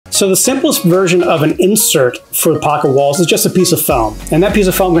So the simplest version of an insert for the pocket walls is just a piece of foam. And that piece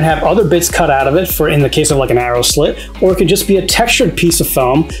of foam can have other bits cut out of it for in the case of like an arrow slit, or it could just be a textured piece of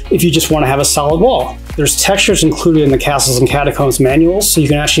foam if you just want to have a solid wall. There's textures included in the Castles and Catacombs manuals, so you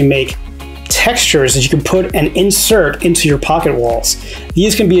can actually make textures that you can put and insert into your pocket walls.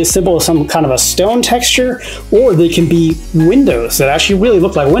 These can be as simple as some kind of a stone texture, or they can be windows that actually really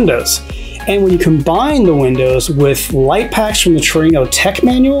look like windows. And when you combine the windows with light packs from the TERRAINO tech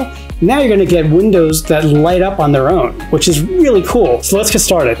manual, now you're going to get windows that light up on their own, which is really cool. So let's get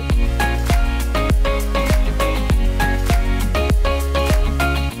started.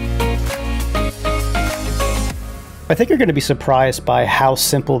 I think you're going to be surprised by how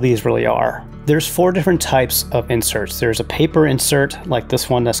simple these really are. There's 4 different types of inserts. There's a paper insert, like this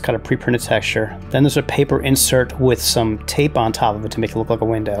one that's got a pre-printed texture. Then there's a paper insert with some tape on top of it to make it look like a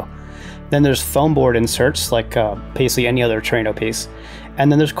window. Then there's foam board inserts, like basically any other TERRAINO piece.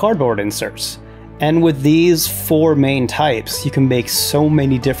 And then there's cardboard inserts. And with these 4 main types, you can make so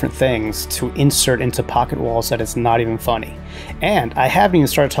many different things to insert into pocket walls that it's not even funny. And I haven't even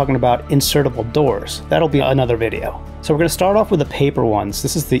started talking about insertable doors. That'll be another video. So we're going to start off with the paper ones.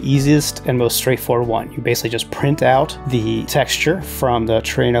 This is the easiest and most straightforward one. You basically just print out the texture from the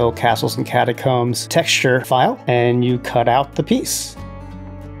TERRAINO Castles and Catacombs texture file, and you cut out the piece.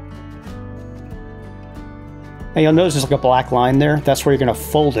 And you'll notice there's like a black line there. That's where you're going to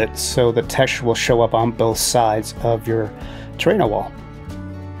fold it so the texture will show up on both sides of your TERRAINO wall.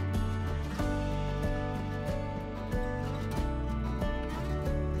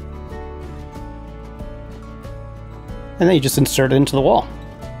 And then you just insert it into the wall.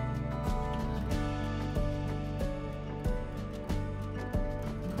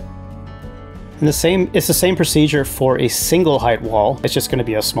 And it's the same procedure for a single height wall. It's just going to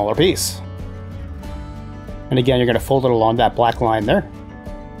be a smaller piece. And again, you're going to fold it along that black line there.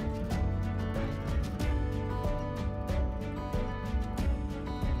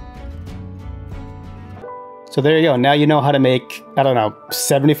 So there you go. Now you know how to make, I don't know,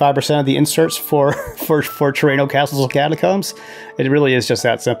 75% of the inserts for TERRAINO Castles and Catacombs. It really is just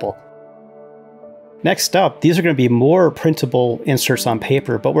that simple. Next up, these are going to be more printable inserts on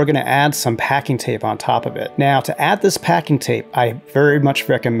paper, but we're going to add some packing tape on top of it. Now, to add this packing tape, I very much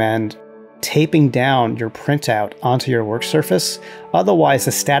recommend taping down your printout onto your work surface. Otherwise,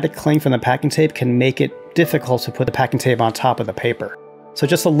 the static cling from the packing tape can make it difficult to put the packing tape on top of the paper. So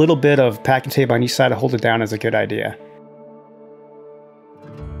just a little bit of packing tape on each side to hold it down is a good idea.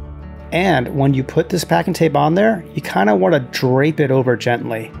 And when you put this packing tape on there, you kind of want to drape it over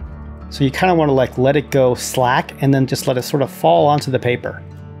gently. So you kind of want to like let it go slack and then just let it sort of fall onto the paper.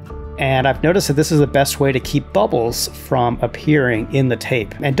 And I've noticed that this is the best way to keep bubbles from appearing in the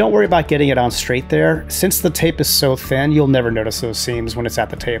tape. And don't worry about getting it on straight there. Since the tape is so thin, you'll never notice those seams when it's at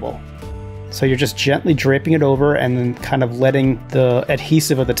the table. So you're just gently draping it over and then kind of letting the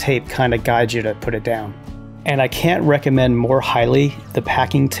adhesive of the tape kind of guide you to put it down. And I can't recommend more highly the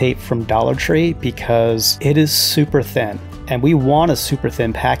packing tape from Dollar Tree because it is super thin. And we want a super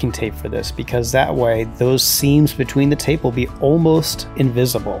thin packing tape for this because that way those seams between the tape will be almost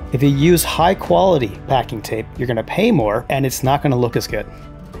invisible. If you use high quality packing tape, you're going to pay more and it's not going to look as good.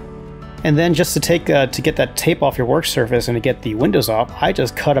 And then just to get that tape off your work surface and to get the windows off, I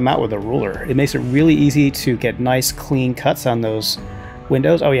just cut them out with a ruler. It makes it really easy to get nice clean cuts on those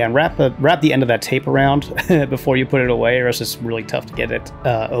windows. Oh yeah, and wrap the end of that tape around before you put it away, or else it's really tough to get it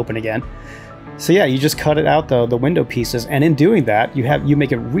open again. So yeah, you just cut it out the window pieces, and in doing that, you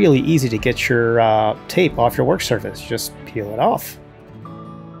make it really easy to get your tape off your work surface. Just peel it off.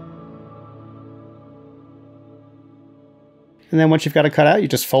 And then once you've got it cut out, you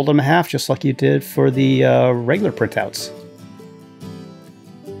just fold them in half, just like you did for the regular printouts.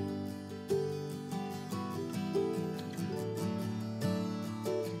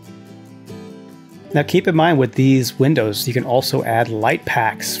 Now keep in mind with these windows, you can also add light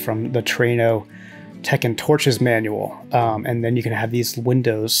packs from the TERRAINO Tech and Torches manual, and then you can have these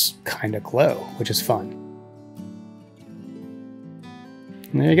windows kind of glow, which is fun.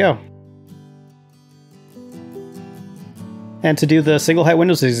 And there you go. And to do the single height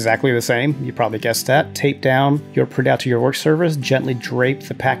windows is exactly the same. You probably guessed that. Tape down your printout to your work surface, gently drape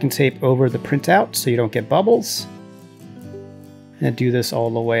the packing tape over the printout so you don't get bubbles. And do this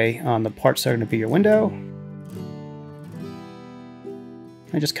all the way on the parts that are going to be your window.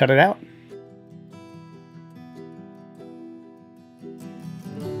 And just cut it out.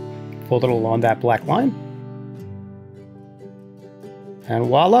 Fold it along that black line. And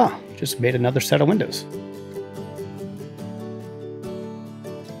voila, just made another set of windows.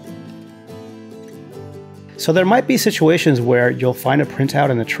 So there might be situations where you'll find a printout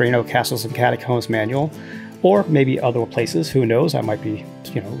in the TERRAINO Castles and Catacombs manual, or maybe other places, who knows, I might be,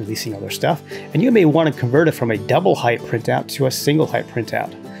 releasing other stuff, and you may want to convert it from a double height printout to a single height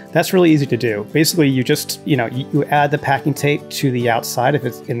printout. That's really easy to do. Basically, you just, you add the packing tape to the outside if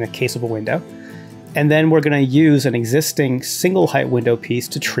it's in the case of a window, and then we're going to use an existing single height window piece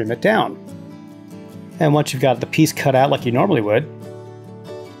to trim it down. And once you've got the piece cut out like you normally would,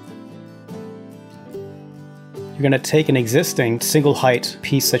 you're going to take an existing single height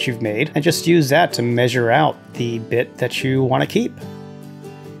piece that you've made and just use that to measure out the bit that you want to keep.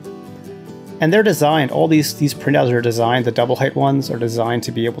 And they're designed, all these printouts are designed, the double height ones are designed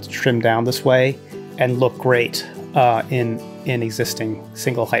to be able to trim down this way and look great in existing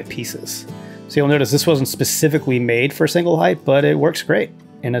single height pieces. So you'll notice this wasn't specifically made for single height, but it works great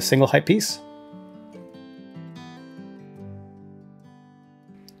in a single height piece.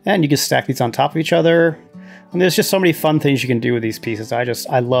 And you can stack these on top of each other. And there's just so many fun things you can do with these pieces.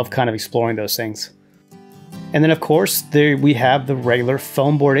 I love kind of exploring those things. And then of course, we have the regular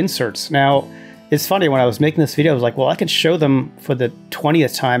foam board inserts. Now, it's funny, when I was making this video, I was like, well, I can show them for the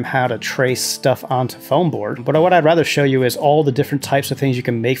 20th time how to trace stuff onto foam board. But what I'd rather show you is all the different types of things you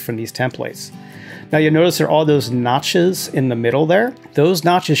can make from these templates. Now you'll notice there are all those notches in the middle there. Those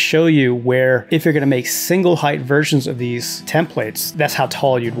notches show you where, if you're gonna make single height versions of these templates, that's how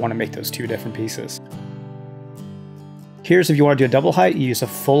tall you'd wanna make those two different pieces. Here's if you want to do a double height, you use a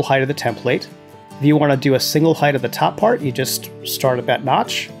full height of the template. If you want to do a single height of the top part, you just start at that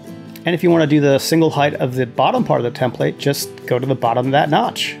notch. And if you want to do the single height of the bottom part of the template, just go to the bottom of that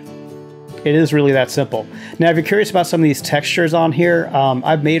notch. It is really that simple. Now, if you're curious about some of these textures on here,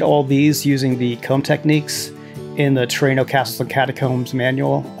 I've made all these using the comb techniques in the TERRAINO Castles and Catacombs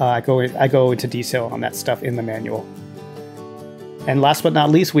manual. I go into detail on that stuff in the manual. And last but not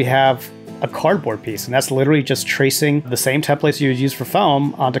least, we have a cardboard piece, and that's literally just tracing the same templates you would use for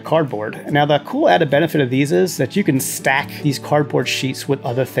foam onto cardboard. Now, the cool added benefit of these is that you can stack these cardboard sheets with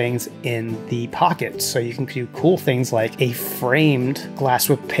other things in the pockets. So you can do cool things like a framed glass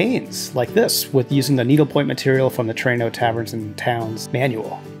with panes like this, with using the needlepoint material from the TERRAINO Taverns and Towns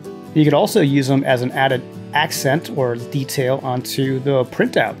manual. You could also use them as an added accent or detail onto the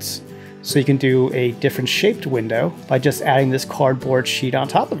printouts. So you can do a different shaped window by just adding this cardboard sheet on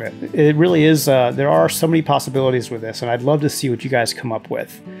top of it. It really is, there are so many possibilities with this, and I'd love to see what you guys come up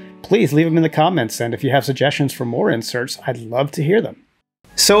with. Please leave them in the comments, and if you have suggestions for more inserts, I'd love to hear them.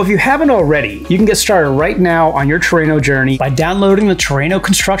 So if you haven't already, you can get started right now on your TERRAINO journey by downloading the TERRAINO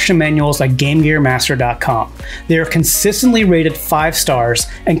construction manuals at GameGearMaster.com. They are consistently rated 5 stars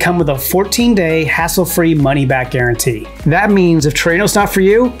and come with a 14-day hassle-free money-back guarantee. That means if TERRAINO's not for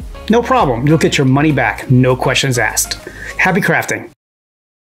you, no problem, you'll get your money back, no questions asked. Happy crafting!